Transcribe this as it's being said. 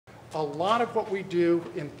A lot of what we do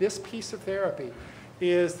in this piece of therapy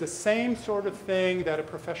is the same sort of thing that a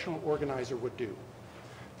professional organizer would do.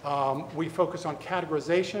 We focus on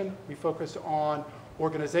categorization. We focus on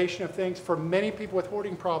organization of things. For many people with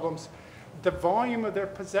hoarding problems, the volume of their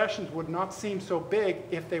possessions would not seem so big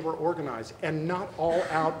if they were organized and not all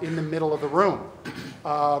out in the middle of the room.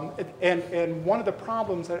 And one of the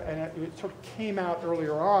problems, and it sort of came out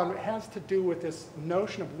earlier on, has to do with this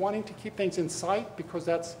notion of wanting to keep things in sight because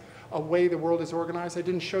that's a way the world is organized. I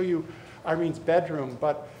didn't show you Irene's bedroom,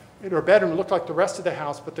 but her bedroom looked like the rest of the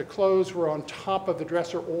house, but the clothes were on top of the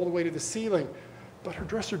dresser all the way to the ceiling, but her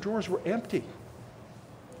dresser drawers were empty.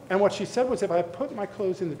 And what she said was, if I put my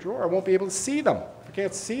clothes in the drawer, I won't be able to see them. If I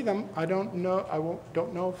can't see them, I don't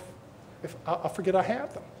know if I'll forget I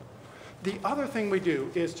have them. The other thing we do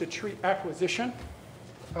is to treat acquisition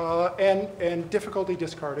and difficulty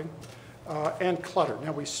discarding and clutter.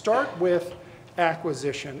 Now we start with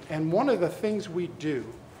acquisition, and one of the things we do,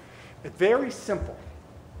 it's very simple.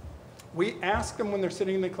 We ask them when they're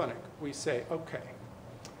sitting in the clinic, we say, okay,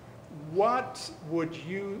 what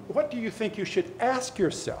do you think you should ask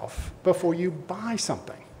yourself before you buy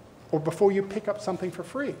something or before you pick up something for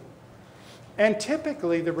free? And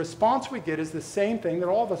typically the response we get is the same thing that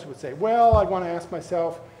all of us would say. Well, I want to ask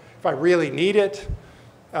myself if I really need it.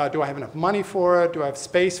 Do I have enough money for it? Do I have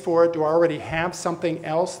space for it? Do I already have something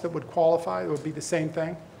else that would qualify? That would be the same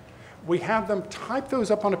thing. We have them type those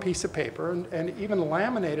up on a piece of paper and even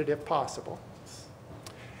laminate it if possible.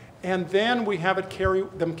 And then we have carry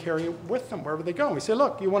it with them wherever they go. We say,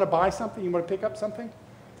 look, you want to buy something? You want to pick up something?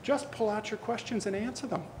 Just pull out your questions and answer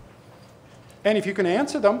them. And if you can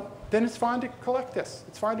answer them, then it's fine to collect this.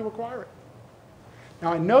 It's fine to acquire it.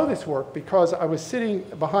 Now, I know this worked because I was sitting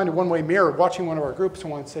behind a one-way mirror watching one of our groups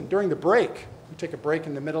once, and during the break, we take a break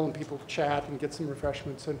in the middle and people chat and get some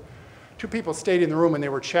refreshments, and two people stayed in the room and they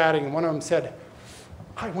were chatting, and one of them said,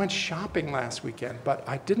 I went shopping last weekend, but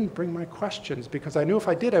I didn't bring my questions because I knew if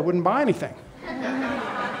I did, I wouldn't buy anything.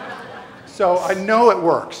 So I know it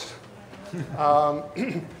works.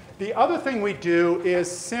 The other thing we do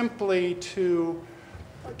is simply to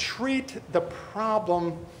treat the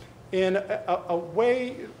problem in a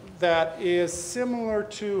way that is similar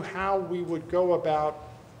to how we would go about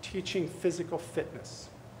teaching physical fitness.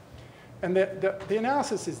 And the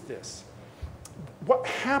analysis is this. What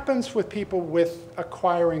happens with people with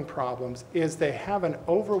acquiring problems is they have an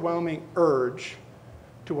overwhelming urge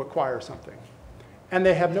to acquire something. And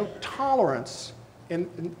they have no tolerance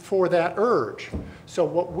for that urge. So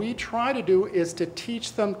what we try to do is to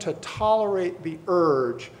teach them to tolerate the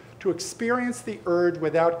urge, to experience the urge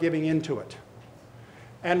without giving into it.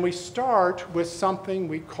 And we start with something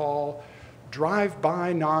we call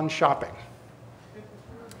drive-by non-shopping.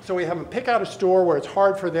 So we have them pick out a store where it's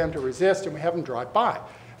hard for them to resist, and we have them drive by.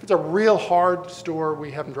 If it's a real hard store, we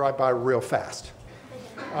have them drive by real fast.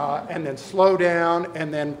 And then slow down,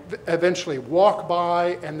 and then eventually walk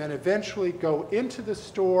by, and then eventually go into the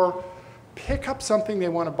store, pick up something they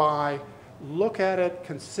want to buy, look at it,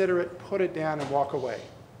 consider it, put it down, and walk away.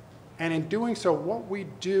 And in doing so, what we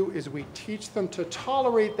do is we teach them to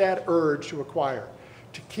tolerate that urge to acquire,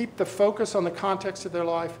 to keep the focus on the context of their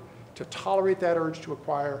life, to tolerate that urge to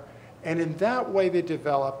acquire, and in that way they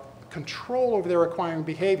develop control over their acquiring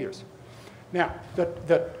behaviors. Now,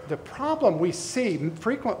 the problem we see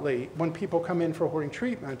frequently when people come in for hoarding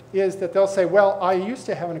treatment is that they'll say, well, I used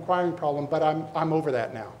to have an acquiring problem, but I'm over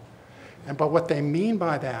that now. But what they mean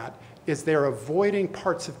by that is they're avoiding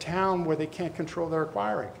parts of town where they can't control their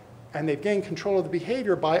acquiring. And they've gained control of the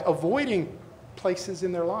behavior by avoiding places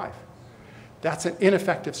in their life. That's an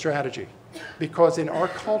ineffective strategy, because in our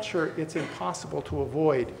culture, it's impossible to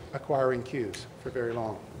avoid acquiring cues for very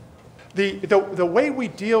long. The way we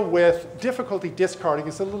deal with difficulty discarding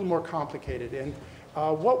is a little more complicated. And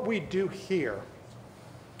what we do here,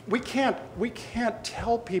 we can't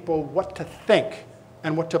tell people what to think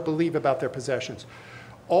and what to believe about their possessions.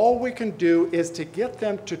 All we can do is to get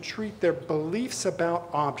them to treat their beliefs about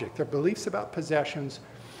objects, their beliefs about possessions,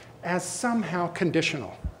 as somehow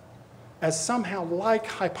conditional, as somehow like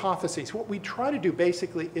hypotheses. What we try to do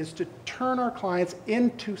basically is to turn our clients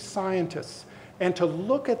into scientists and to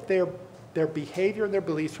look at their behavior and their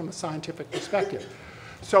beliefs from a scientific perspective.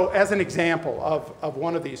 So as an example of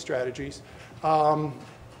one of these strategies,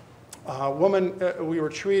 a woman we were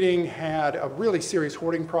treating had a really serious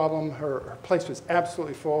hoarding problem. Her place was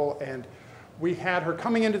absolutely full, and we had her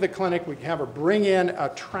coming into the clinic. We'd have her bring in a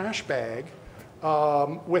trash bag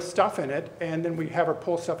with stuff in it, and then we'd have her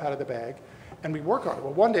pull stuff out of the bag, and we'd work on it.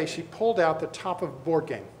 Well, one day she pulled out the top of a board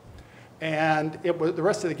game, and the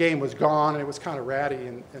rest of the game was gone, and it was kind of ratty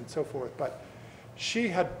and so forth. But she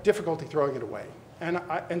had difficulty throwing it away.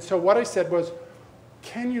 And so what I said was,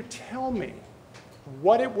 can you tell me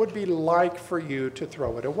what it would be like for you to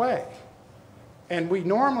throw it away? And we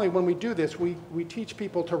normally, when we do this, we teach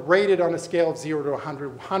people to rate it on a scale of 0 to 100,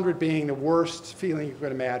 100 being the worst feeling you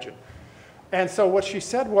could imagine. And so what she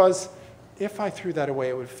said was, if I threw that away,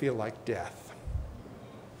 it would feel like death.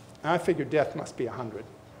 And I figured death must be 100,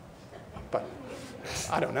 but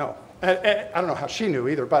I don't know. I don't know how she knew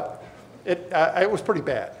either, but it was pretty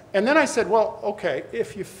bad. And then I said, well, okay,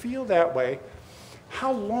 if you feel that way,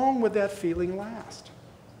 how long would that feeling last?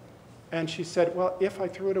 And she said, well, if I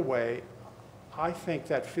threw it away, I think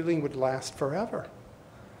that feeling would last forever.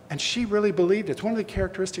 And she really believed it. It's one of the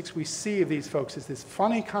characteristics we see of these folks is this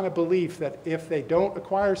funny kind of belief that if they don't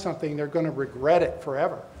acquire something, they're going to regret it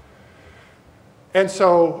forever. And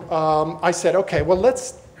so I said, okay, well,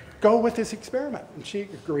 let's go with this experiment. And she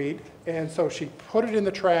agreed. And so she put it in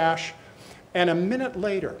the trash. And a minute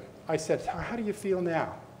later, I said, how do you feel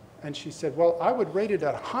now? And she said, well, I would rate it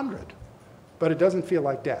at 100, but it doesn't feel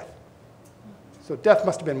like death. So death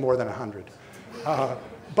must have been more than 100.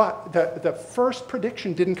 But the first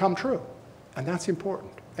prediction didn't come true, and that's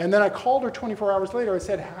important. And then I called her 24 hours later. I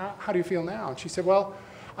said, how do you feel now? And she said, well,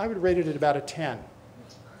 I would rate it at about a 10.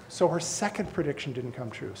 So her second prediction didn't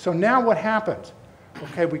come true. So now what happens?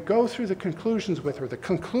 Okay, we go through the conclusions with her. The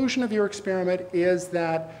conclusion of your experiment is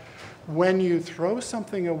that when you throw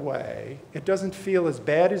something away, it doesn't feel as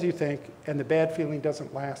bad as you think, and the bad feeling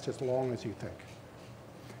doesn't last as long as you think.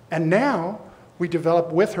 And now we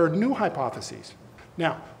develop with her new hypotheses.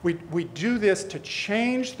 Now, we do this to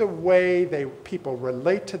change the way people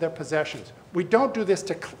relate to their possessions. We don't do this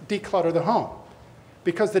to declutter the home,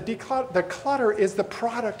 because the clutter is the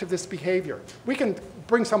product of this behavior. We can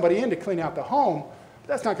bring somebody in to clean out the home, but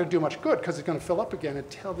that's not going to do much good because it's going to fill up again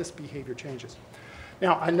until this behavior changes.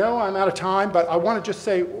 Now, I know I'm out of time, but I want to just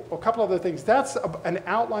say a couple other things. That's an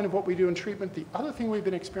outline of what we do in treatment. The other thing we've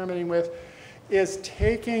been experimenting with is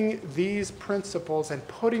taking these principles and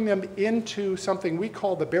putting them into something we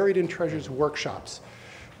call the Buried in Treasures workshops.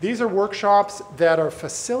 These are workshops that are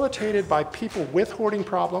facilitated by people with hoarding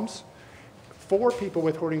problems, for people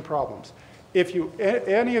with hoarding problems. If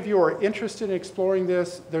any of you are interested in exploring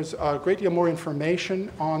this, there's a great deal more information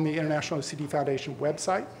on the International OCD Foundation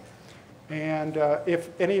website. And if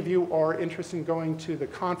any of you are interested in going to the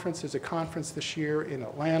conference, there's a conference this year in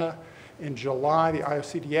Atlanta in July, the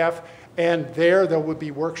IOCDF, and there will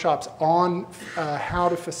be workshops on how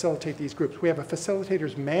to facilitate these groups. We have a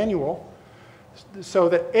facilitator's manual so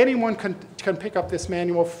that anyone can pick up this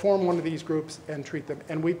manual, form one of these groups, and treat them.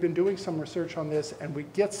 And we've been doing some research on this, and we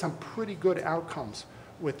get some pretty good outcomes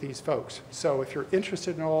with these folks. So if you're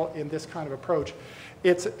interested in this kind of approach,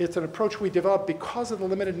 it's an approach we developed because of the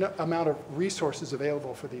limited amount of resources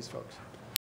available for these folks.